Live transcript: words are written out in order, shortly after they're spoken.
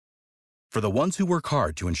For the ones who work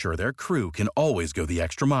hard to ensure their crew can always go the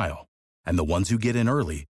extra mile, and the ones who get in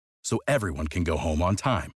early so everyone can go home on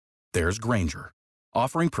time, there's Grainger,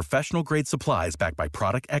 offering professional-grade supplies backed by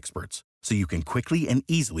product experts so you can quickly and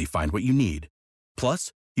easily find what you need.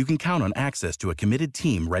 Plus, you can count on access to a committed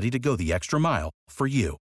team ready to go the extra mile for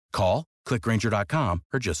you. Call, click Grainger.com,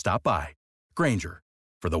 or just stop by. Grainger,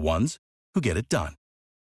 for the ones who get it done.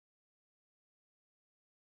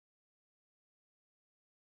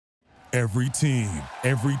 Every team,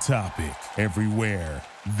 every topic, everywhere.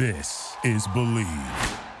 This is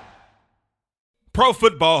Believe. Pro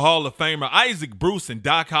Football Hall of Famer Isaac Bruce and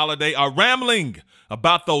Doc Holliday are rambling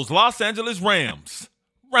about those Los Angeles Rams.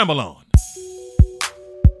 Ramble on.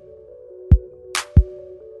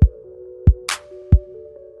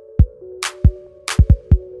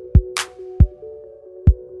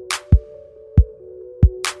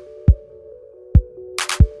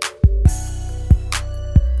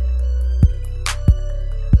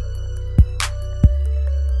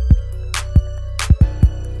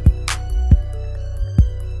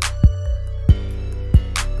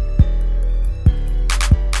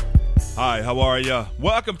 Hi, how are ya?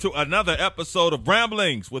 Welcome to another episode of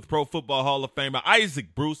Ramblings with Pro Football Hall of Famer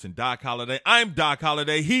Isaac Bruce and Doc Holliday. I'm Doc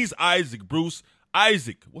Holliday. He's Isaac Bruce.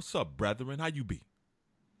 Isaac, what's up, brethren? How you be?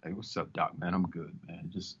 Hey, what's up, Doc, man? I'm good,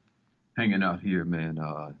 man. Just hanging out here, man,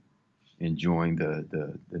 enjoying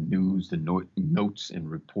the news, the notes and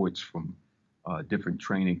reports from different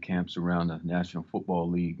training camps around the National Football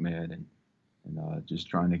League, man, and just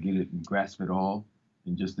trying to get it and grasp it all.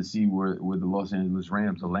 And just to see where the Los Angeles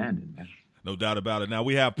Rams are landing, man. No doubt about it. Now,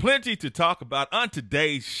 we have plenty to talk about on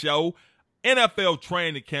today's show. NFL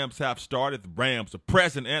training camps have started. The Rams are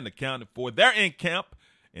present and accounted for. They're in camp,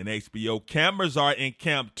 and HBO cameras are in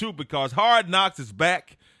camp, too, because Hard Knocks is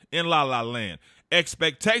back in La La Land.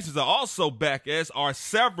 Expectations are also back, as are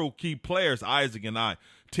several key players. Isaac and I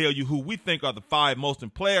tell you who we think are the five most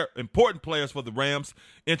important players for the Rams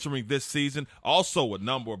entering this season. Also, a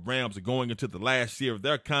number of Rams are going into the last year of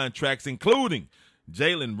their contracts, including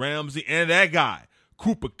Jalen Ramsey and that guy,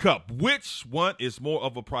 Cooper Kupp. Which one is more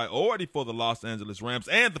of a priority for the Los Angeles Rams?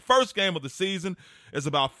 And the first game of the season is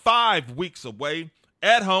about 5 weeks away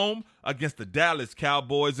at home against the Dallas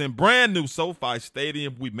Cowboys in brand new SoFi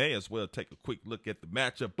Stadium. We may as well take a quick look at the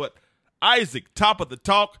matchup. But Isaac, top of the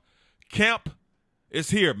talk, camp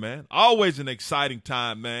is here, man. Always an exciting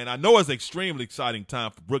time, man. I know it's an extremely exciting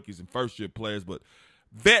time for rookies and first-year players, but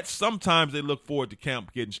vets, sometimes they look forward to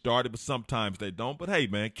camp getting started, but sometimes they don't. But, hey,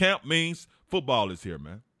 man, camp means football is here,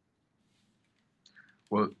 man.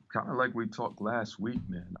 Well, kind of like we talked last week,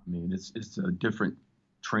 man. I mean, it's a different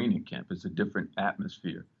training camp. It's a different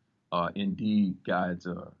atmosphere. Indeed, guys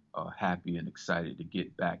are happy and excited to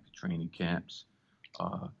get back to training camps.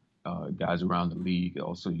 Guys around the league.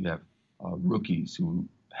 Also, you have rookies who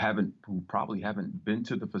probably haven't been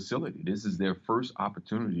to the facility. This is their first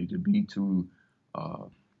opportunity to be to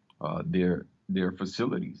their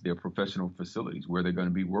facilities, their professional facilities, where they're going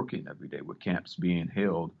to be working every day, with camps being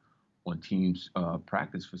held on teams'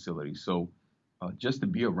 practice facilities. So just to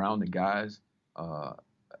be around the guys,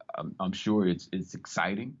 I'm sure it's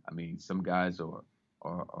exciting. I mean, some guys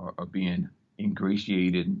are being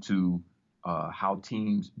ingratiated into how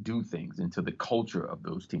teams do things, into the culture of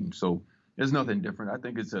those teams. So there's nothing different. I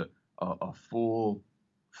think it's a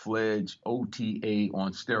full-fledged OTA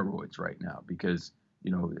on steroids right now, because,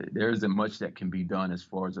 you know, there isn't much that can be done as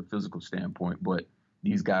far as a physical standpoint, but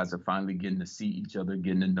these guys are finally getting to see each other,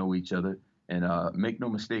 getting to know each other. And make no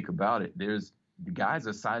mistake about it, the guys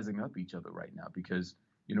are sizing up each other right now, because,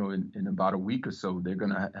 you know, in about a week or so, they're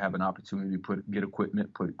going to have an opportunity to put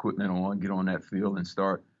equipment on, get on that field, and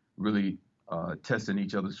start really testing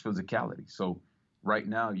each other's physicality. So right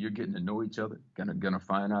now, you're getting to know each other, gonna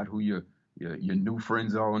find out who your new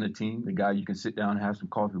friends are on the team, the guy you can sit down and have some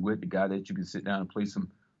coffee with, the guy that you can sit down and play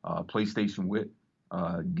some PlayStation with,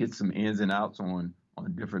 get some ins and outs on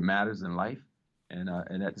different matters in life, and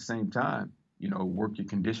at the same time, you know, work your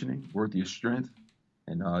conditioning, work your strength,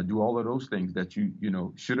 and do all of those things that you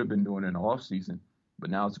should have been doing in the off season,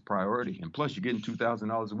 but now it's a priority. And plus, you're getting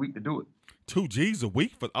 $2,000 a week to do it. $2,000 a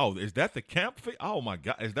week for? Oh, is that the camp fee? Oh my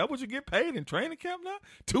God, is that what you get paid in training camp now?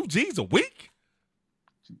 $2,000 a week?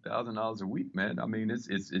 $2,000 a week, man. I mean,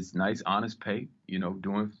 it's nice, honest pay. You know,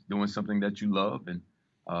 doing something that you love, and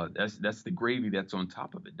that's the gravy that's on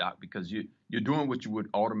top of it, Doc. Because you're doing what you would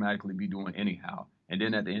automatically be doing anyhow, And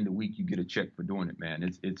then at the end of the week, you get a check for doing it, man.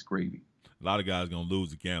 It's gravy. A lot of guys going to lose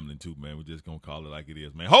the gambling too, man. We're just going to call it like it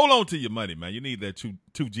is, man. Hold on to your money, man. You need that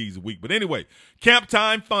two G's a week. But anyway, camp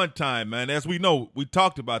time, fun time, man. As we know, we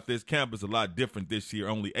talked about this. Camp is a lot different this year.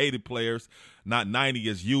 Only 80 players, not 90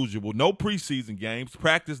 as usual. No preseason games.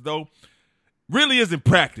 Practice, though, really isn't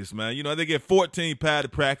practice, man. You know, they get 14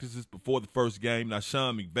 padded practices before the first game. Now,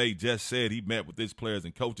 Sean McVay just said he met with his players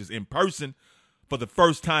and coaches in person for the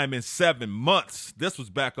first time in 7 months. This was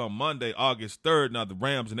back on Monday, August 3rd. Now, the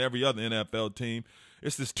Rams and every other NFL team,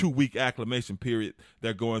 it's this 2-week acclimation period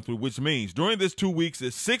they're going through, which means during this 2 weeks,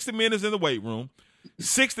 it's 60 minutes in the weight room,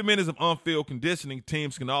 60 minutes of on-field conditioning.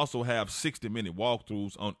 Teams can also have 60-minute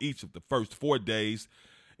walkthroughs on each of the first 4 days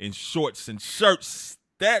in shorts and shirts.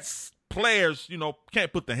 That's players, you know,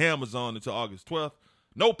 can't put the hammers on until August 12th.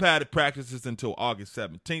 No padded practices until August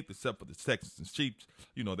 17th, except for the Texans and Chiefs.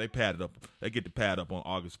 You know, they padded up. They get to pad up on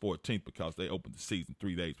August 14th because they opened the season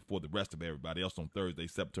 3 days before the rest of everybody else on Thursday,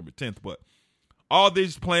 September 10th. But all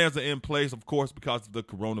these plans are in place, of course, because of the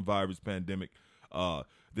coronavirus pandemic.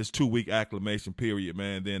 This 2-week acclimation period,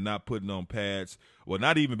 man, then not putting on pads, well,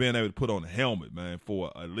 not even being able to put on a helmet, man,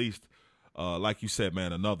 for at least, like you said,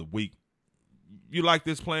 man, another week. You like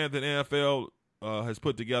this plan that NFL has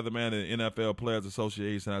put together, man, and the NFL Players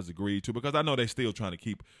Association has agreed to, because I know they're still trying to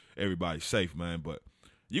keep everybody safe, man. But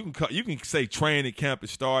you can say training camp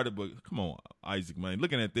has started, but come on, Isaac, man,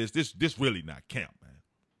 looking at this really not camp, man,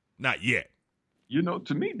 not yet. You know,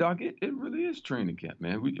 to me, Doc, it really is training camp,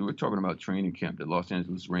 man. We're talking about training camp, the Los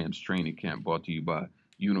Angeles Rams training camp, brought to you by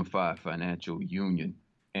Unified Financial Union,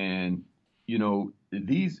 and you know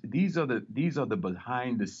these are the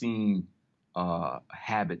behind the scene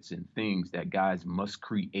habits and things that guys must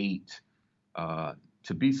create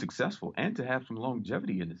to be successful and to have some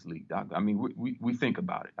longevity in this league, Doc. I mean, we think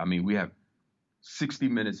about it. I mean, we have 60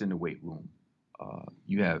 minutes in the weight room.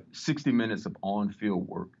 You have 60 minutes of on-field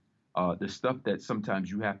work. The stuff that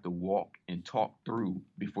sometimes you have to walk and talk through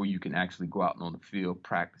before you can actually go out on the field,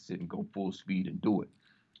 practice it, and go full speed and do it.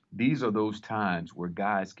 These are those times where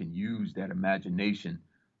guys can use that imagination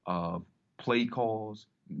of play calls,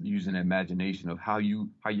 using the imagination of how you're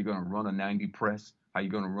going to run a 90 press, how you're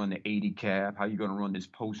going to run the 80 calf, how you're going to run this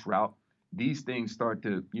post route. These things start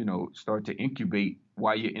to incubate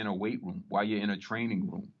while you're in a weight room, while you're in a training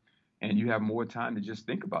room, and you have more time to just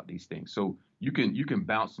think about these things. So you can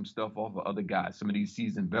bounce some stuff off of other guys, some of these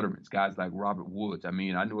seasoned veterans, guys like Robert Woods. I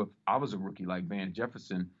mean, I knew if I was a rookie like Van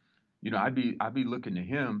Jefferson, you know, I'd be looking to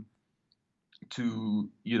him to,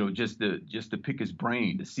 you know, just to pick his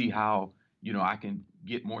brain to see how, you know, I can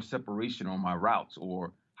get more separation on my routes,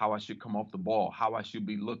 or how I should come off the ball, how I should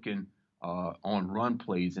be looking on run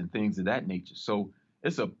plays and things of that nature. So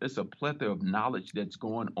it's a plethora of knowledge that's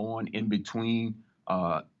going on in between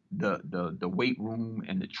the weight room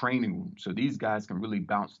and the training room. So these guys can really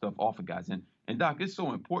bounce stuff off of guys. And Doc, it's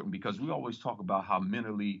so important because we always talk about how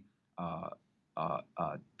mentally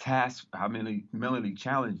mentally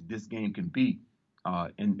challenged this game can be.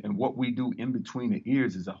 And what we do in between the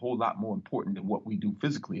ears is a whole lot more important than what we do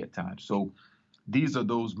physically at times. So these are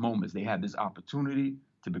those moments. They have this opportunity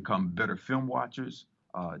to become better film watchers,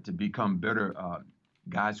 to become better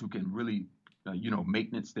guys who can really,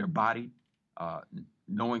 maintenance their body,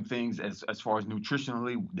 knowing things as far as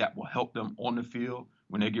nutritionally that will help them on the field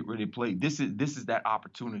when they get ready to play. This is that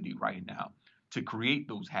opportunity right now to create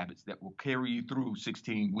those habits that will carry you through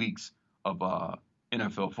 16 weeks of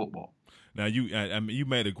NFL football. Now, you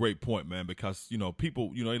made a great point, man, because,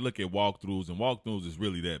 people, they look at walkthroughs, and walkthroughs is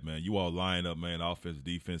really that, man. You all line up, man, offense,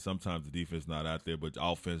 defense. Sometimes the defense not out there, but the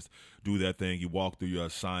offense do that thing. You walk through your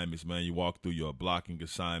assignments, man. You walk through your blocking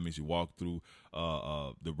assignments. You walk through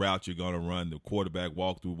the route you're going to run. The quarterback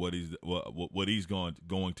walk through what he's going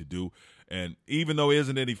to do. And even though there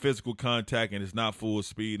isn't any physical contact and it's not full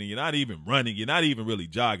speed and you're not even running, you're not even really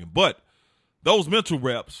jogging, but those mental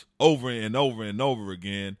reps over and over and over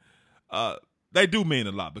again, they do mean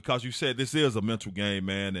a lot, because you said this is a mental game,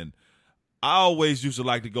 man. And I always used to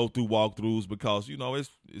like to go through walkthroughs because,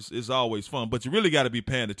 it's always fun, but you really got to be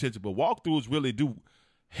paying attention. But walkthroughs really do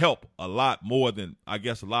help a lot more than I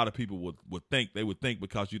guess a lot of people would think. They would think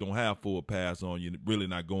because you don't have full pass on, you're really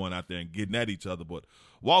not going out there and getting at each other. But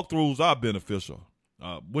walkthroughs are beneficial.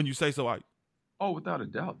 When you say so, Oh, without a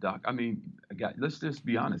doubt, Doc. I mean, let's just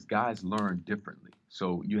be honest. Guys learn differently.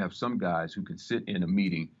 So you have some guys who can sit in a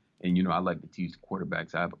meeting, and, I like to teach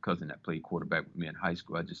quarterbacks. I have a cousin that played quarterback with me in high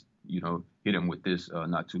school. I just, hit him with this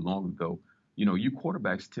not too long ago. You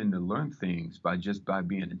quarterbacks tend to learn things by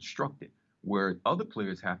being instructed, where other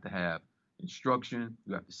players have to have instruction.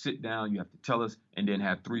 You have to sit down, you have to tell us, and then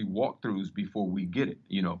have 3 walkthroughs before we get it,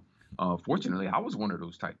 Fortunately, I was one of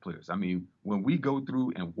those type players. I mean, when we go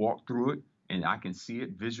through and walk through it, and I can see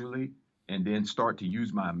it visually, and then start to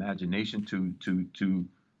use my imagination to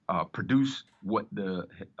produce what the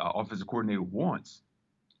offensive coordinator wants,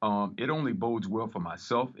 it only bodes well for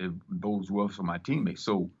myself. It bodes well for my teammates.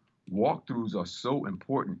 So walkthroughs are so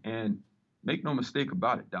important. And make no mistake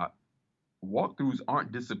about it, Doc, walkthroughs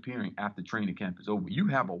aren't disappearing after training camp is over. You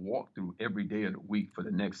have a walkthrough every day of the week for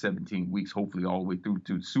the next 17 weeks, hopefully all the way through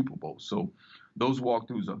to the Super Bowl. So those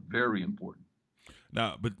walkthroughs are very important.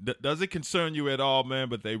 Now, but does it concern you at all, man?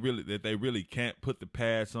 But they really can't put the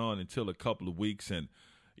pads on until a couple of weeks, and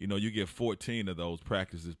you get 14 of those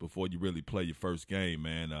practices before you really play your first game,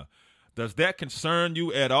 man. Does that concern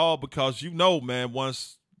you at all? Because man,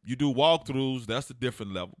 once you do walkthroughs, that's a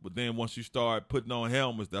different level. But then once you start putting on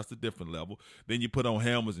helmets, that's a different level. Then you put on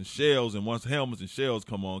helmets and shells, and once helmets and shells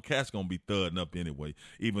come on, cats going to be thudding up anyway,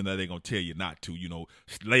 even though they're going to tell you not to,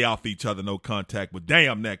 lay off each other, no contact. But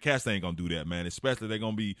damn that, cats ain't going to do that, man. Especially they're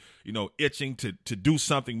going to be, itching to do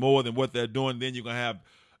something more than what they're doing. Then you're going to have,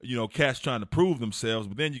 cats trying to prove themselves.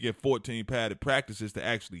 But then you get 14 padded practices to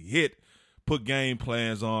actually put game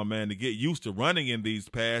plans on, man, to get used to running in these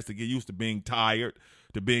pads, to get used to being tired,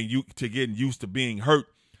 to getting used to being hurt.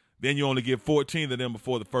 Then you only get 14 of them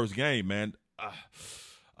before the first game, man.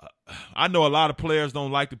 I know a lot of players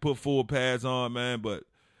don't like to put full pads on, man, but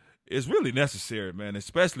it's really necessary, man,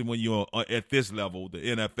 especially when you're at this level, the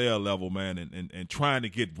NFL level, man, and trying to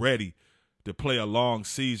get ready to play a long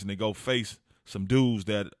season and go face some dudes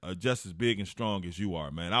that are just as big and strong as you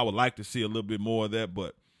are, man. I would like to see a little bit more of that,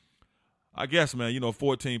 but I guess, man,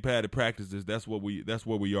 14 padded practices, that's where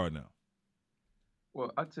we are now.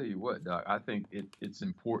 Well, I tell you what, Doc, I think it's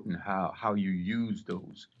important how you use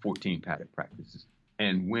those 14 padded practices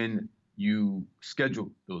and when you schedule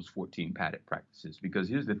those 14 padded practices. Because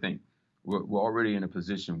here's the thing, we're already in a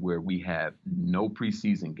position where we have no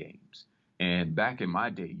preseason games. And back in my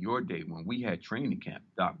day, your day, when we had training camp,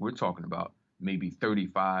 Doc, we're talking about maybe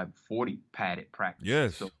 35, 40 padded practices.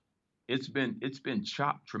 Yes. So it's been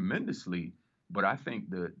chopped tremendously, but I think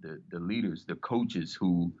the leaders, the coaches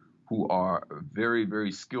who are very,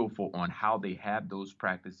 very skillful on how they have those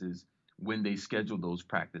practices, when they schedule those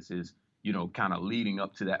practices, kind of leading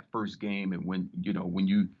up to that first game. And when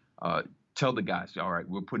you tell the guys, all right,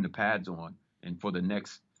 we're putting the pads on, and for the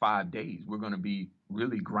next 5 days, we're going to be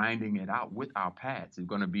really grinding it out with our pads. It's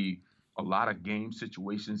going to be a lot of game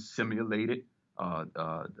situations simulated.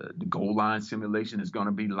 The goal line simulation is going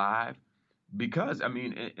to be live because, I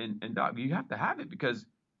mean, and Doc, you have to have it because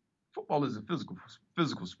football is a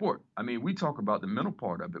physical sport. I mean, we talk about the mental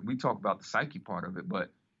part of it. We talk about the psyche part of it.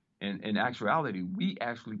 But in actuality, we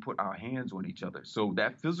actually put our hands on each other. So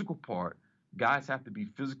that physical part, guys have to be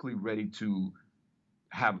physically ready to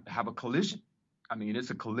have a collision. I mean, it's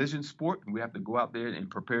a collision sport. And we have to go out there and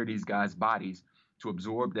prepare these guys' bodies to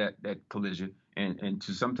absorb that collision and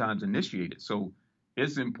to sometimes initiate it. So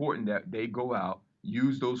it's important that they go out,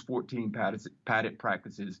 use those 14 padded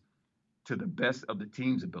practices to the best of the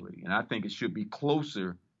team's ability. And I think it should be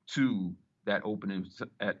closer to that opening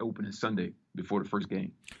Sunday before the first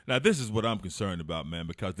game. Now, this is what I'm concerned about, man,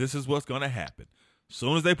 because this is what's going to happen. As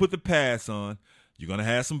soon as they put the pads on, you're going to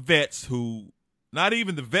have some vets who, not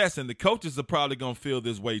even the vets, and the coaches are probably going to feel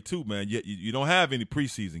this way too, man. You don't have any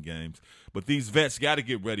preseason games, but these vets got to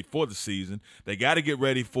get ready for the season. They got to get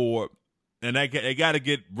ready they got to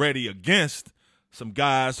get ready against some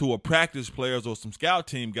guys who are practice players or some scout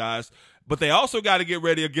team guys, but they also got to get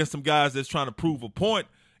ready against some guys that's trying to prove a point,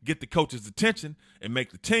 get the coach's attention, and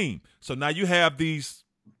make the team. So now you have these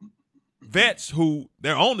vets who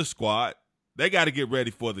they're on the squad. They got to get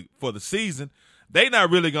ready for the season. They're not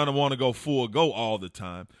really going to want to go full go all the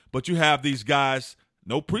time. But you have these guys,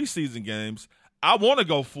 no preseason games. I want to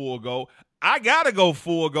go full go. I got to go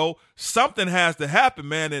full go. Something has to happen,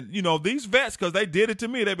 man. And, these vets, because they did it to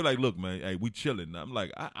me, they be like, look, man, hey, we chilling. I'm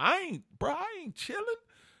like, I ain't chilling.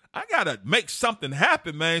 I got to make something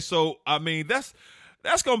happen, man. So, I mean, that's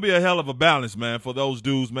going to be a hell of a balance, man, for those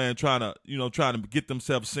dudes, man, trying to get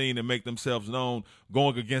themselves seen and make themselves known,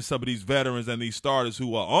 going against some of these veterans and these starters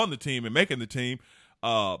who are on the team and making the team,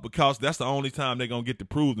 because that's the only time they're going to get to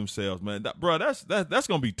prove themselves, man. That's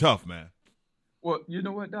going to be tough, man. Well, you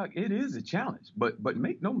know what, Doc? It is a challenge, but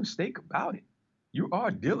make no mistake about it. You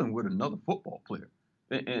are dealing with another football player.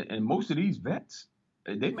 And most of these vets,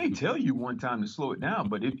 they may tell you one time to slow it down,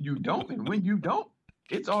 but if you don't, and when you don't,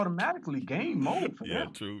 it's automatically game mode for them. Yeah,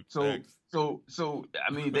 true. So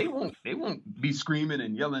I mean, they won't be screaming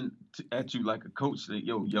and yelling at you like a coach that,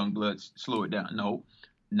 yo, young blood, slow it down. No,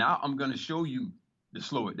 now I'm going to show you to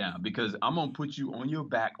slow it down because I'm going to put you on your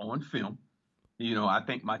back on film. I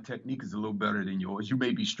think my technique is a little better than yours. You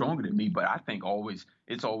may be stronger than me, but I think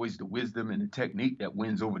it's always the wisdom and the technique that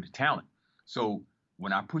wins over the talent. So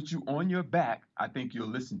when I put you on your back, I think you'll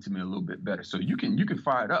listen to me a little bit better. So you can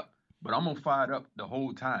fire it up, but I'm gonna fire it up the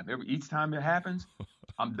whole time. Each time it happens,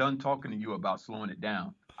 I'm done talking to you about slowing it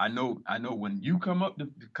down. I know when you come up to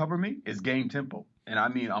cover me, it's game tempo. And I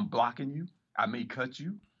mean, I'm blocking you. I may cut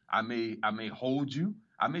you. I may hold you.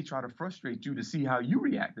 I may try to frustrate you to see how you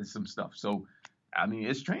react to some stuff. So, I mean,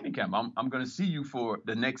 it's training camp. I'm going to see you for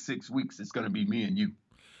the next 6 weeks. It's going to be me and you.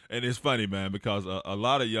 And it's funny, man, because a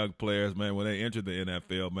lot of young players, man, when they enter the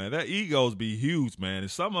NFL, man, their egos be huge, man.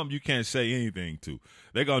 And some of them you can't say anything to.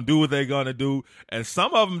 They're going to do what they're going to do. And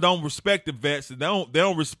some of them don't respect the vets. And they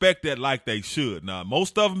don't respect that like they should. Now,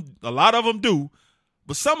 most of them, a lot of them do,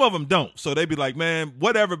 but some of them don't. So they be like, man,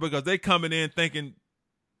 whatever, because they coming in thinking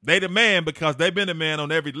they the man because they've been the man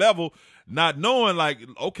on every level, not knowing like,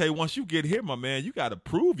 okay, once you get here, my man, you got to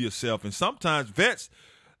prove yourself. And sometimes vets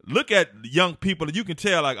look at young people and you can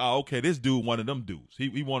tell like, oh, okay, this dude one of them dudes.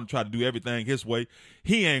 He want to try to do everything his way.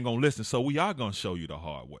 He ain't going to listen. So we are going to show you the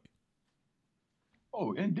hard way.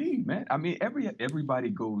 Oh, indeed, man. I mean, everybody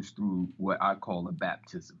goes through what I call a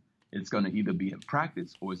baptism. It's going to either be in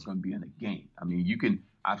practice or it's going to be in a game. I mean,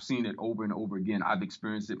 I've seen it over and over again. I've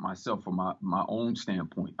experienced it myself from my own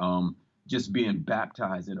standpoint. Just being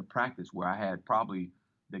baptized in a practice where I had probably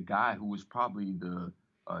the guy who was probably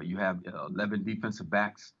you have 11 defensive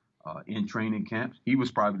backs in training camps. He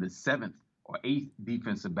was probably the 7th or 8th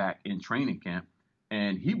defensive back in training camp.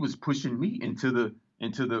 And he was pushing me into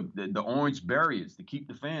the orange barriers to keep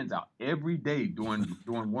the fans out every day doing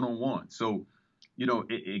one-on-one. So,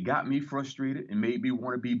 it got me frustrated and made me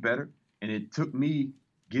want to be better. And it took me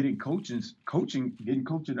getting coaching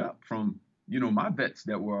up from, my vets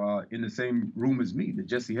that were in the same room as me, the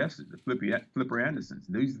Jesse Hesters, the Flipper Andersons.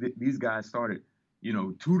 These guys started,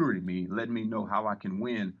 tutoring me, letting me know how I can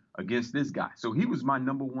win against this guy. So he was my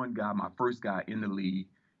number one guy, my first guy in the league.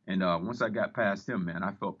 And once I got past him, man,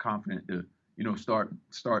 I felt confident to,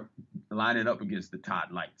 start lining up against the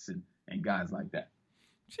Todd Lights and guys like that.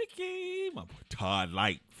 Chicky, my boy Todd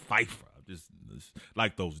Light, Pfeiffer. Just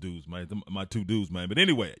like those dudes, man. My two dudes, man. But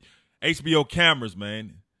anyway, HBO cameras,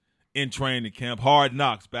 man, in training camp. Hard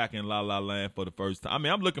Knocks back in La La Land for the first time. I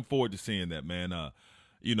mean, I'm looking forward to seeing that, man.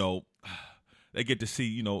 They get to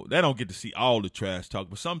see, they don't get to see all the trash talk,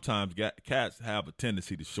 but sometimes cats have a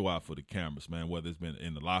tendency to show out for the cameras, man, whether it's been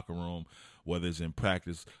in the locker room, whether it's in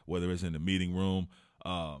practice, whether it's in the meeting room.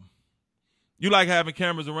 You like having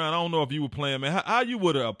cameras around. I don't know if you were playing, man. How you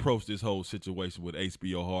would have approached this whole situation with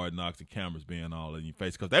HBO Hard Knocks and cameras being all in your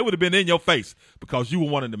face? Because they would have been in your face because you were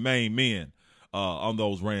one of the main men on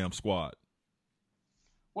those Rams squad.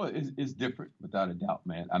 Well, it's different without a doubt,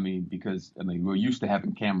 man. I mean, because we're used to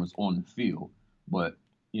having cameras on the field, but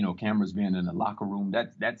cameras being in the locker room,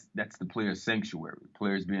 that's the player's sanctuary.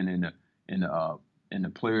 Players being in the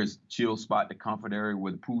player's chill spot, the comfort area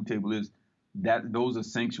where the pool table is. Those are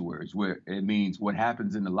sanctuaries where it means what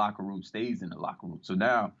happens in the locker room stays in the locker room. So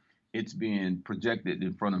now it's being projected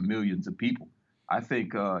in front of millions of people. I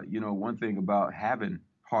think, one thing about having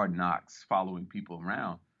Hard Knocks following people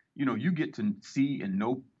around, you get to see and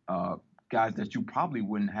know guys that you probably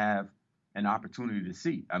wouldn't have an opportunity to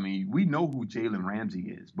see. I mean, we know who Jalen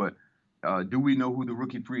Ramsey is, but do we know who the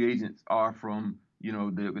rookie free agents are from,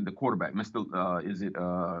 the quarterback?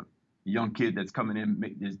 Young kid that's coming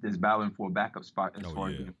in, that's battling for a backup spot as far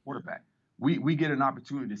as being a quarterback. We get an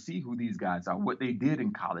opportunity to see who these guys are, what they did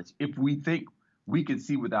in college. If we think we can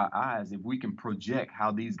see with our eyes, if we can project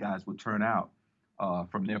how these guys would turn out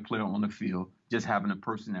from their play on the field, just having a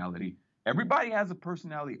personality. Everybody has a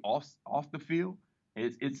personality off the field.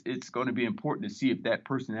 It's going to be important to see if that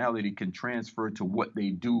personality can transfer to what they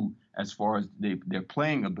do as far as their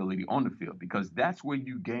playing ability on the field, because that's where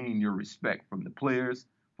you gain your respect from the players,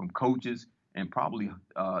 from coaches, and probably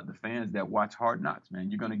the fans that watch Hard Knocks, man.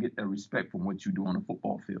 You're going to get that respect from what you do on a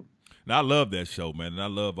football field. Now, I love that show, man, and I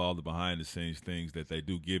love all the behind-the-scenes things that they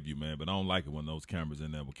do give you, man, but I don't like it when those cameras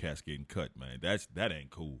in there with cats getting cut, man. That ain't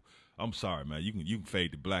cool. I'm sorry, man. You can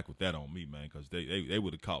fade to black with that on me, man, because they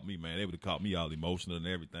would have caught me, man. They would have caught me all emotional and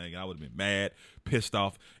everything. I would have been mad, pissed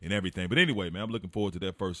off, and everything. But anyway, man, I'm looking forward to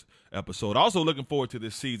that first episode. Also looking forward to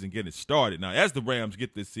this season getting started. Now, as the Rams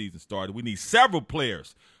get this season started, we need several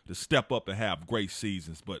players to step up and have great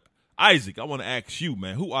seasons. But, Isaac, I want to ask you,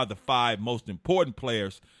 man, who are the 5 most important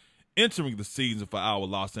players entering the season for our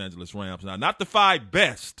Los Angeles Rams? Now, not the 5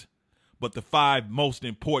 best, but the 5 most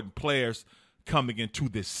important players coming into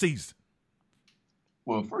this season.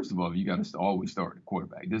 Well, first of all, you got to always start at the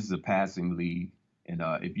quarterback. This is a passing league. And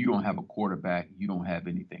if you don't have a quarterback, you don't have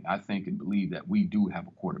anything. I think and believe that we do have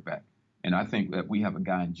a quarterback. And I think that we have a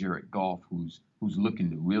guy in Jared Goff who's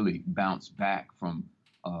looking to really bounce back from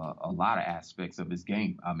a lot of aspects of his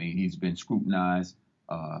game. I mean, he's been scrutinized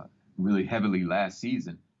really heavily last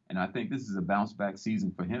season. And I think this is a bounce back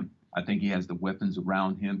season for him. I think he has the weapons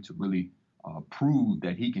around him to really prove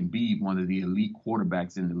that he can be one of the elite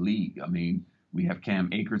quarterbacks in the league. I mean, we have Cam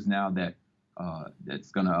Akers now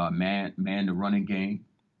that's going to man the running game,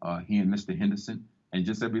 he and Mr. Henderson, and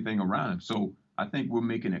just everything around him. So I think we're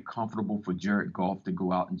making it comfortable for Jared Goff to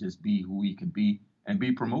go out and just be who he can be and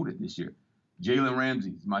be promoted this year. Jalen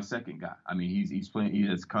Ramsey is my second guy. I mean, he's playing. He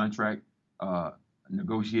has contract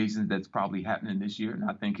negotiations that's probably happening this year, and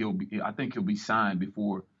I think he'll be signed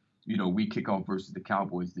before we kick off versus the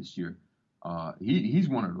Cowboys this year. He's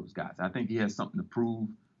one of those guys. I think he has something to prove,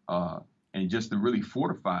 and just to really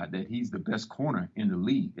fortify that he's the best corner in the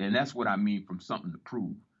league, and that's what I mean from something to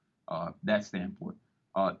prove. That standpoint.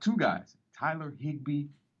 Two guys, Tyler Higbee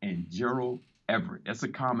and Gerald Everett. That's a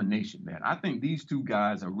combination, man. I think these two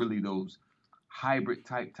guys are really those hybrid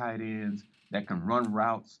type tight ends that can run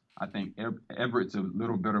routes. I think Everett's a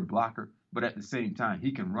little better blocker, but at the same time,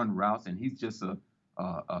 he can run routes, and he's just a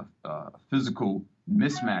physical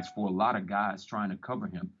mismatch for a lot of guys trying to cover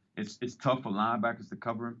him. It's tough for linebackers to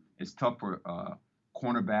cover him. It's tough for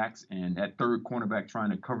cornerbacks and that third cornerback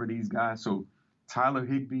trying to cover these guys. So Tyler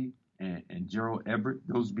Higbee and Gerald Everett,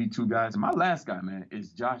 those be two guys. And my last guy, man,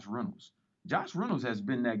 is Josh Reynolds. Josh Reynolds has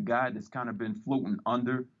been that guy that's kind of been floating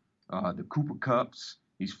under the Cooper Kupps.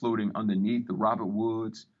 He's floating underneath the Robert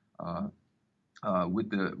Woods with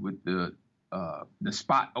the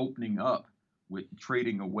spot opening up with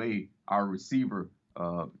trading away our receiver.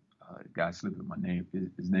 Guy slipping my name.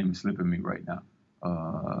 His name is slipping me right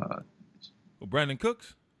now. Brandon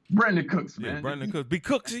Cooks. Brandon Cooks, man. Yeah, Brandon Cooks. Be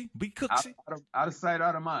Cooksy. Out of sight,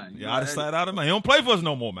 out of mind. Yeah, out of sight, out of mind. He don't play for us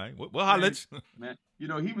no more, man. We'll holler at you. Man,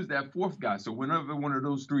 he was that fourth guy. So whenever one of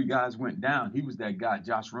those three guys went down, he was that guy.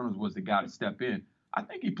 Josh Reynolds was the guy to step in. I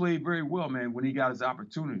think he played very well, man, when he got his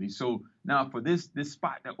opportunity. So now for this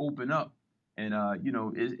spot to open up, and,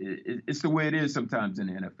 it's the way it is sometimes in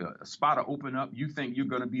the NFL. A spot to open up, you think you're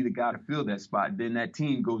going to be the guy to fill that spot. Then that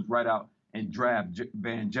team goes right out and draft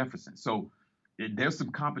Van Jefferson. So there's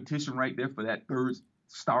some competition right there for that third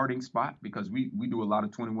starting spot because we do a lot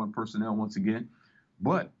of 21 personnel once again.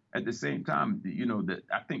 But at the same time,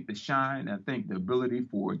 I think the shine, I think the ability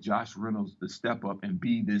for Josh Reynolds to step up and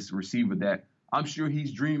be this receiver that I'm sure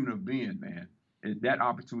he's dreaming of being, man. That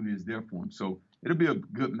opportunity is there for him. So it'll be a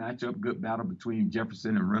good matchup, good battle between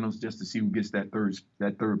Jefferson and Reynolds just to see who gets that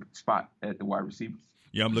third spot at the wide receiver.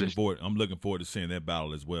 Yeah, I'm looking forward to seeing that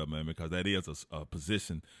battle as well, man, because that is a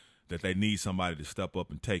position that they need somebody to step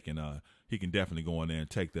up and take, and he can definitely go in there and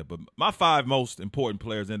take that. But my five most important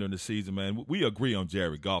players entering the season, man, we agree on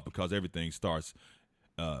Jared Goff because everything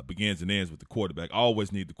begins and ends with the quarterback.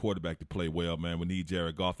 Always need the quarterback to play well, man. We need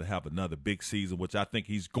Jared Goff to have another big season, which I think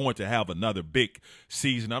he's going to have another big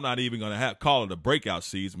season. I'm not even going to call it a breakout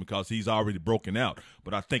season because he's already broken out.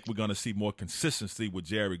 But I think we're going to see more consistency with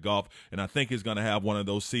Jared Goff, and I think he's going to have one of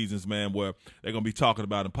those seasons, man, where they're going to be talking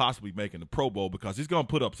about him possibly making the Pro Bowl because he's going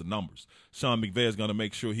to put up some numbers. Sean McVay is going to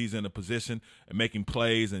make sure he's in a position and making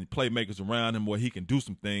plays and playmakers around him where he can do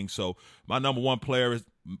some things. So my number one player is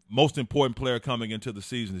most important player coming into the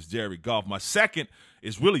season is Jared Goff. My second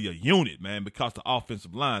is really a unit, man, because the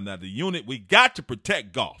offensive line. Now, the unit, we got to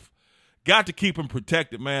protect Goff. Got to keep him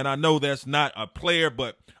protected, man. I know that's not a player,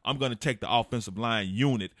 but I'm going to take the offensive line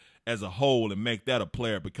unit as a whole and make that a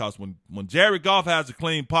player because when Jared Goff has a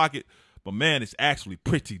clean pocket, my man is actually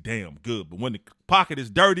pretty damn good. But when the pocket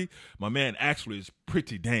is dirty, my man actually is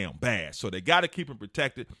pretty damn bad. So they got to keep him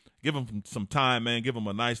protected. Give him some time, man. Give him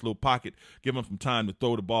a nice little pocket. Give him some time to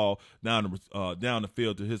throw the ball down the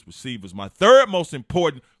field to his receivers. My third most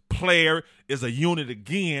important player is a unit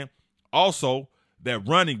again. Also, that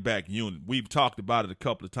running back unit. We've talked about it a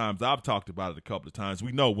couple of times. I've talked about it a couple of times.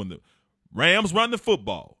 We know when the Rams run the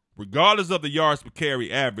football, regardless of the yards per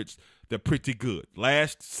carry average, they're pretty good.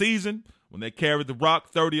 Last season, when they carried the rock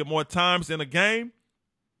 30 or more times in a game,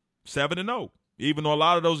 7-0. Even though a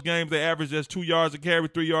lot of those games they average just 2 yards a carry,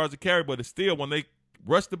 3 yards a carry, but it's still when they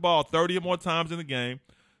rush the ball 30 or more times in the game,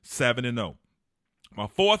 7-0. My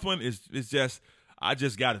fourth one is just I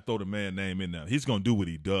just got to throw the man name in there. He's going to do what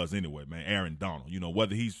he does anyway, man. Aaron Donald.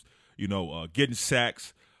 Whether he's getting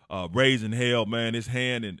sacks, raising hell, man. His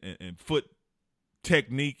hand and foot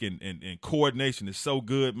technique and coordination is so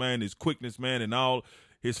good, man. His quickness, man, and all.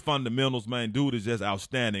 his fundamentals, man, dude is just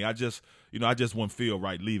outstanding. I just wouldn't feel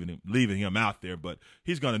right leaving him out there. But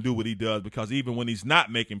he's going to do what he does, because even when he's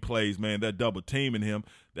not making plays, man, they're double teaming him.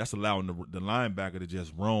 That's allowing the linebacker to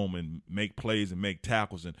just roam and make plays and make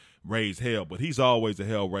tackles and raise hell. But he's always a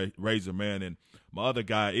hell raiser, man. And my other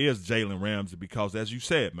guy is Jalen Ramsey, because, as you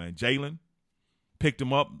said, man, Jalen picked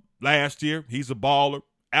him up last year. He's a baller.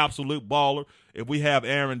 Absolute baller. If we have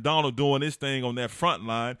Aaron Donald doing his thing on that front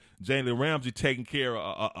line, Jalen Ramsey taking care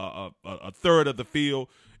of a third of the field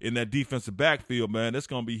in that defensive backfield, man, that's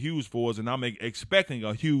going to be huge for us. And I'm expecting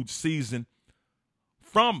a huge season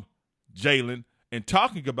from Jalen. And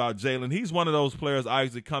talking about Jalen, he's one of those players,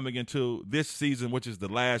 Isaac, coming into this season, which is the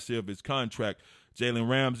last year of his contract. Jalen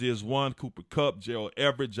Ramsey is one, Cooper Kupp, Gerald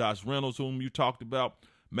Everett, Josh Reynolds, whom you talked about,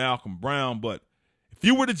 Malcolm Brown. But if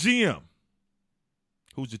you were the GM,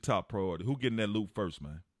 who's your top priority? Who getting that loot first,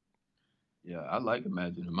 man? Yeah, I like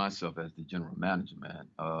imagining myself as the general manager,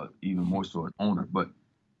 man, even more so an owner. But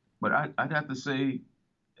I'd have to say,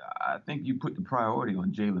 I think you put the priority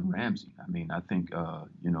on Jalen Ramsey. I mean, I think,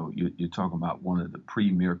 you're talking about one of the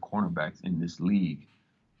premier cornerbacks in this league,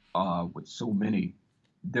 with so many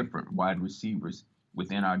different wide receivers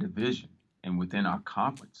within our division and within our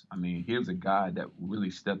conference. I mean, here's a guy that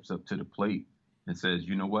really steps up to the plate and says,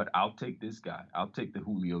 you know what, I'll take this guy. I'll take the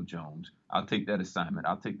Julio Jones. I'll take that assignment.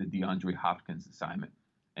 I'll take the DeAndre Hopkins assignment.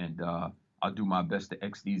 And I'll do my best to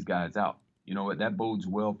X these guys out. You know what, that bodes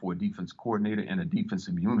well for a defense coordinator and a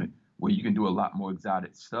defensive unit, where you can do a lot more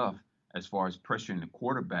exotic stuff as far as pressuring the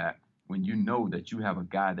quarterback when you know that you have a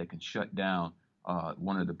guy that can shut down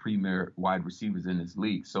one of the premier wide receivers in this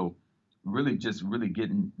league. So really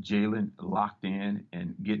getting Jalen locked in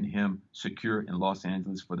and getting him secure in Los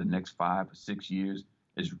Angeles for the next 5 or 6 years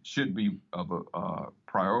should be of a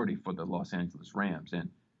priority for the Los Angeles Rams. And,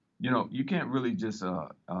 you can't really just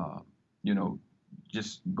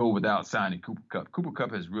go without signing Cooper Kupp. Cooper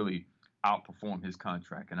Kupp has really outperformed his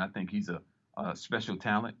contract, and I think he's a special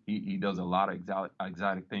talent. He does a lot of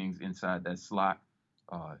exotic things inside that slot.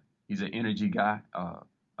 He's an energy guy,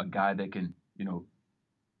 a guy that can,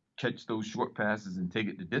 catch those short passes and take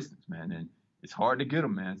it the distance, man. And it's hard to get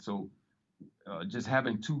them, man. So just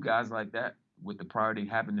having two guys like that, with the priority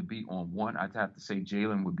having to be on one, I'd have to say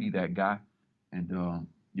Jalen would be that guy. And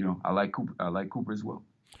I like Cooper. I like Cooper as well.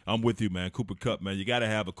 I'm with you, man. Cooper Kupp, man. You got to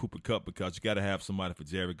have a Cooper Kupp, because you got to have somebody for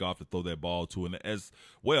Jared Goff to throw that ball to. And as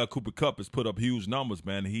well, Cooper Kupp has put up huge numbers,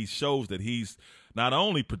 man. He shows that he's not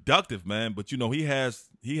only productive, man, but he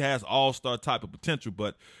has all-star type of potential.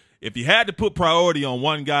 But if you had to put priority on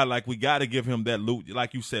one guy, like, we got to give him that loot.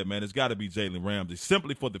 Like you said, man, it's got to be Jalen Ramsey,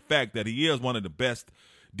 simply for the fact that he is one of the best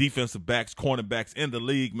defensive backs, cornerbacks in the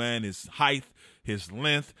league, man. His height, his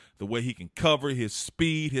length, the way he can cover, his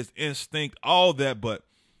speed, his instinct, all that. But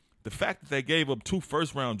the fact that they gave up 2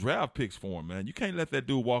 first-round draft picks for him, man, you can't let that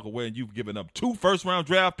dude walk away, and you've given up 2 first-round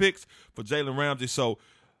draft picks for Jalen Ramsey. So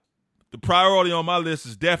the priority on my list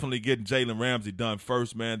is definitely getting Jalen Ramsey done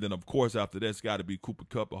first, man. Then, of course, after that, it's got to be Cooper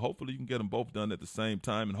Kupp. But hopefully you can get them both done at the same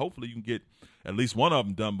time, and hopefully you can get at least one of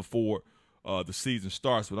them done before the season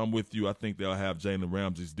starts. But I'm with you. I think they'll have Jalen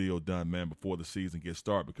Ramsey's deal done, man, before the season gets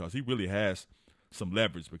started, because he really has some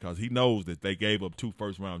leverage, because he knows that they gave up 2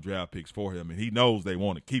 first-round draft picks for him, and he knows they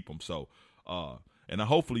want to keep him. So, and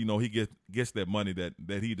hopefully, he gets that money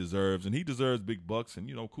that he deserves, and he deserves big bucks,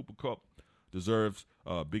 and, Cooper Kupp deserves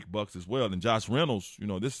big bucks as well. And Josh Reynolds,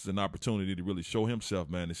 this is an opportunity to really show himself,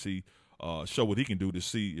 man, to see, show what he can do, to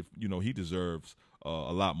see if, he deserves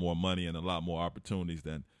a lot more money and a lot more opportunities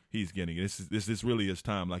than he's getting. This really is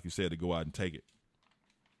time, like you said, to go out and take it.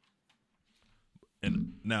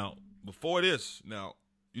 And now, before this,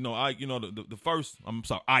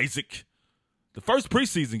 Isaac, the first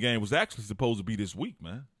preseason game was actually supposed to be this week,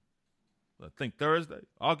 man. I think Thursday,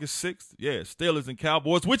 August 6th. Yeah, Steelers and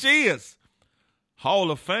Cowboys, which is Hall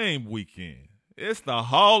of Fame weekend. It's the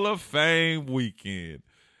Hall of Fame weekend.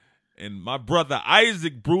 And my brother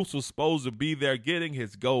Isaac Bruce was supposed to be there getting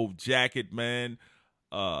his gold jacket, man,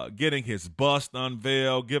 getting his bust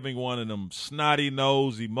unveiled, giving one of them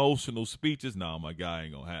snotty-nosed emotional speeches. No, my guy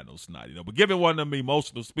ain't going to have no snotty nose, but giving one of them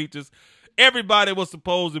emotional speeches. Everybody was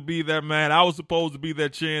supposed to be there, man. I was supposed to be there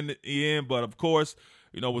cheering in, but of course,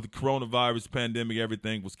 with the coronavirus pandemic,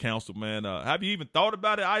 everything was canceled, man. Have you even thought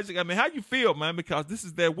about it, Isaac? I mean, how you feel, man? Because this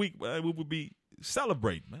is that week, man. We would be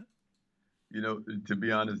celebrating, man. To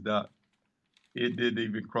be honest, Doc, it didn't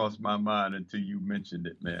even cross my mind until you mentioned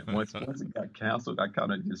it, man. Once it got canceled, I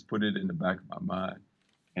kind of just put it in the back of my mind.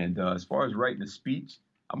 And as far as writing a speech,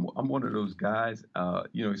 I'm one of those guys.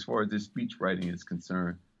 As far as this speech writing is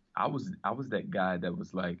concerned, I was that guy that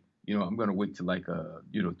was like, I'm going to wait till like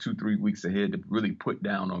 2-3 weeks ahead to really put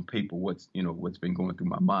down on paper what's been going through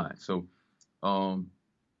my mind. So um,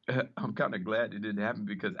 I'm kind of glad it didn't happen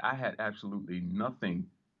because I had absolutely nothing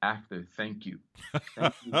after thank you.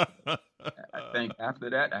 Thank you. I think after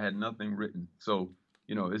that I had nothing written. So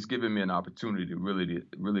it's given me an opportunity to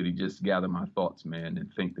really just gather my thoughts, man,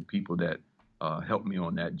 and thank the people that helped me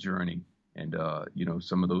on that journey. And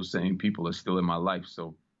some of those same people are still in my life.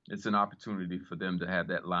 So it's an opportunity for them to have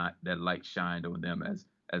that light shined on them as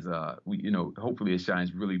hopefully it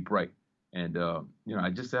shines really bright. And I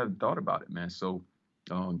just haven't thought about it, man. So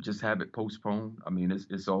just have it postponed. I mean,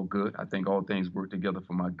 it's all good. I think all things work together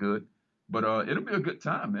for my good. But it'll be a good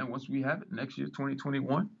time, man. Once we have it next year,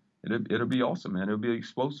 2021, it'll be awesome, man. It'll be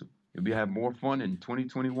explosive. It'll have more fun in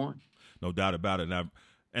 2021. No doubt about it. Now,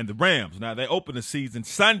 and the Rams, now they open the season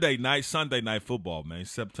Sunday night football, man,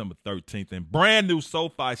 September 13th, in brand new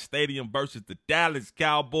SoFi Stadium versus the Dallas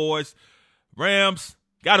Cowboys. Rams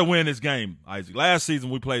got to win this game, Isaac. Last season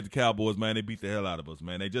we played the Cowboys, man. They beat the hell out of us,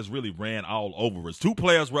 man. They just really ran all over us. 2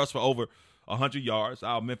 players rushed for over 100 yards,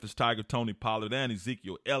 our Memphis Tiger, Tony Pollard, and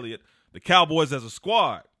Ezekiel Elliott. The Cowboys as a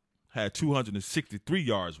squad had 263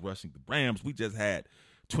 yards rushing. The Rams, we just had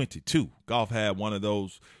 22. Goff had one of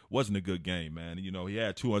those. Wasn't a good game, man. He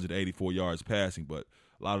had 284 yards passing, but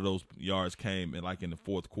a lot of those yards came in the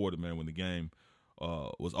fourth quarter, man, when the game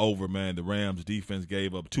was over, man. The Rams defense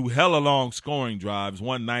gave up 2 hella long scoring drives,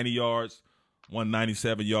 190 yards,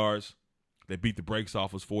 197 yards. They beat the brakes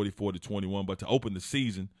off us 44-21. But to open the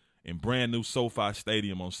season in brand new SoFi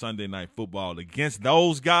Stadium on Sunday Night Football against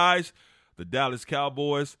those guys, the Dallas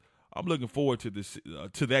Cowboys, I'm looking forward to this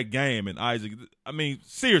to that game. And Isaac, I mean,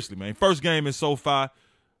 seriously, man, first game in SoFi,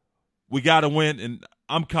 we got to win, and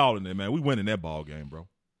I'm calling it, man. We winning that ball game, bro.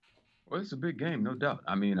 Well, it's a big game, no doubt.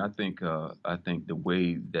 I mean, I think the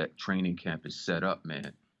way that training camp is set up,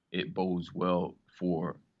 man, it bodes well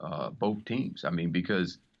for both teams. I mean,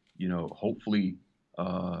 because hopefully,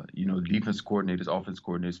 defense coordinators, offense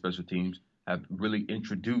coordinators, special teams have really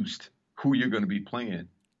introduced who you're going to be playing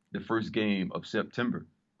the first game of September.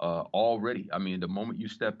 Already, I mean, the moment you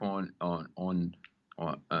step on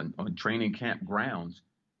training camp grounds,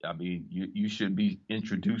 I mean, you should be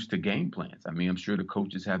introduced to game plans. I mean, I'm sure the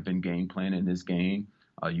coaches have been game planning this game.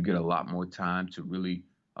 You get a lot more time to really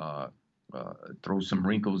throw some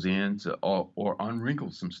wrinkles in or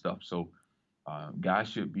unwrinkle some stuff. So guys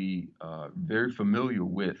should be very familiar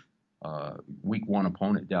with week 1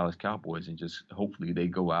 opponent, Dallas Cowboys, and just hopefully they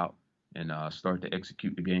go out and start to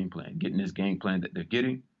execute the game plan, getting this game plan that they're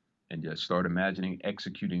getting, and just start imagining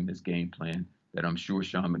executing this game plan that I'm sure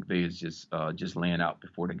Sean McVay is just laying out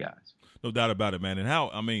before the guys. No doubt about it, man. And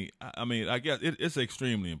I guess it's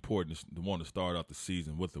extremely important to want to start off the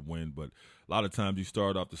season with a win, but a lot of times you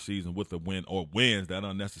start off the season with a win or wins. That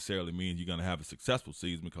unnecessarily means you're going to have a successful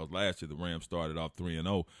season, because last year the Rams started off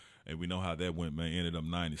 3-0, and we know how that went, man. Ended up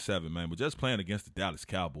 97, man. But just playing against the Dallas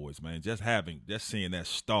Cowboys, man, just seeing that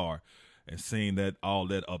star and seeing that all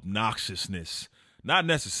that obnoxiousness, not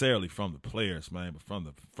necessarily from the players, man, but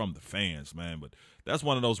from the fans, man. But that's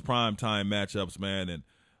one of those prime time matchups, man, and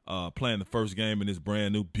playing the first game in this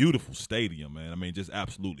brand new beautiful stadium, man. I mean, just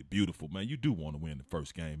absolutely beautiful, man. You do want to win the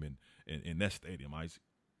first game in that stadium, Isaac.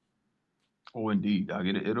 Oh, indeed, Doug.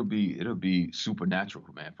 It'll be supernatural,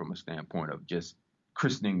 man, from a standpoint of just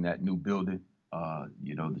christening that new building.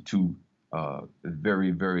 The two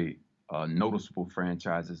very, very noticeable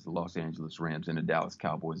franchises, the Los Angeles Rams and the Dallas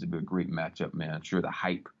Cowboys. It'll be a great matchup, man. I'm sure the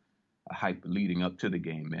hype leading up to the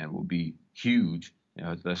game, man, will be huge.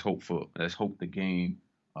 Let's hope the game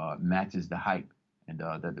matches the hype, and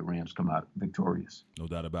that the Rams come out victorious. No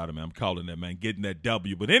doubt about it, man. I'm calling that, man, getting that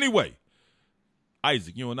W. But anyway,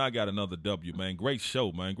 Isaac, you and I got another W, man. Great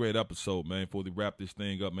show, man. Great episode, man, before we wrap this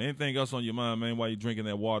thing up, man. Anything else on your mind, man, while you're drinking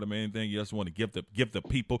that water, man? Anything else you want to give the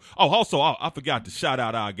people? Oh, also, I forgot to shout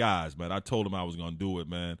out our guys, man. I told them I was going to do it,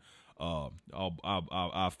 man.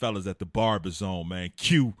 Our fellas at the Barber Zone, man.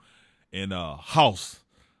 Q and House.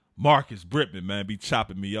 Marcus Brittman, man, be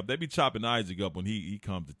chopping me up. They be chopping Isaac up when he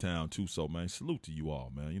comes to town, too. So, man, salute to you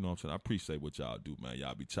all, man. You know what I'm saying? I appreciate what y'all do, man.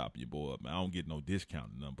 Y'all be chopping your boy up, man. I don't get no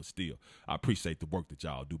discount or nothing, but still, I appreciate the work that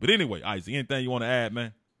y'all do. But anyway, Isaac, anything you want to add,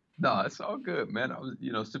 man? No, it's all good, man. I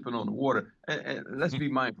was, sipping on the water. And let's be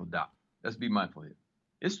mindful, Doc. Let's be mindful here.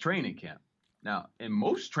 It's training camp. Now, in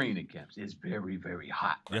most training camps, it's very, very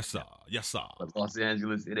hot. Right yes, sir. Now. Yes, sir. But Los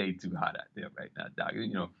Angeles, it ain't too hot out there right now, Doc.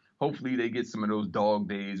 Hopefully they get some of those dog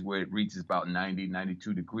days where it reaches about 90,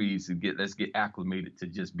 92 degrees. Let's get acclimated to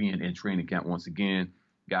just being in training camp once again.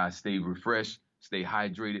 Guys, stay refreshed, stay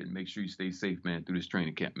hydrated, and make sure you stay safe, man, through this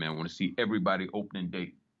training camp, man. I want to see everybody opening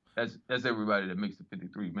day That's everybody that makes the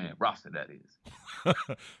 53-man roster, that is.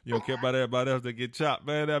 You don't care about everybody else that get chopped,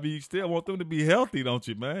 man. I mean, you still want them to be healthy, don't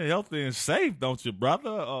you, man? Healthy and safe, don't you, brother?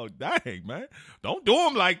 Oh, dang, man. Don't do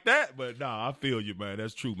them like that. But, nah, I feel you, man.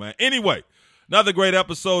 That's true, man. Anyway, another great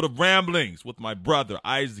episode of Ramblings with my brother,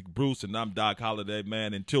 Isaac Bruce, and I'm Doc Holliday,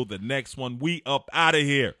 man. Until the next one, we up out of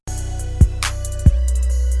here.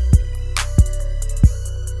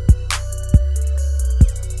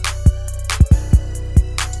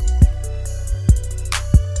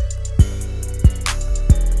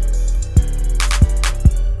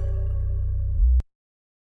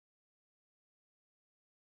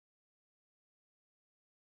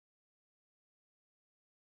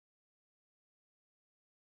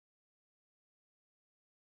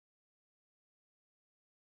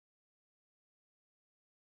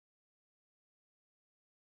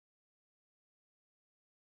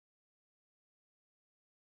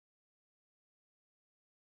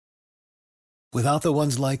 Without the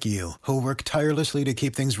ones like you, who work tirelessly to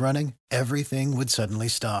keep things running, everything would suddenly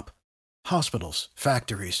stop. Hospitals,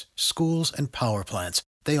 factories, schools, and power plants,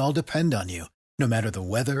 they all depend on you. No matter the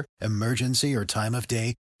weather, emergency, or time of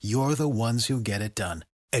day, you're the ones who get it done.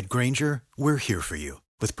 At Grainger, we're here for you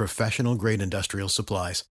with professional-grade industrial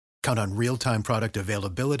supplies. Count on real-time product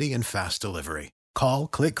availability and fast delivery. Call,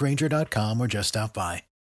 click Grainger.com, or just stop by.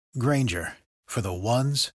 Grainger, for the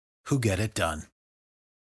ones who get it done.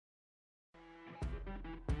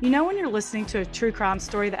 You know when you're listening to a true crime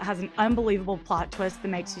story that has an unbelievable plot twist that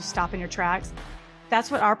makes you stop in your tracks? That's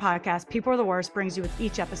what our podcast, People Are the Worst, brings you with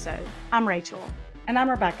each episode. I'm Rachel. And I'm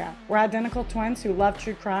Rebecca. We're identical twins who love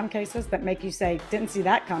true crime cases that make you say, didn't see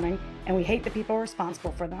that coming, and we hate the people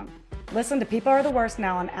responsible for them. Listen to People Are the Worst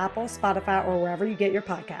now on Apple, Spotify, or wherever you get your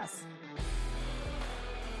podcasts.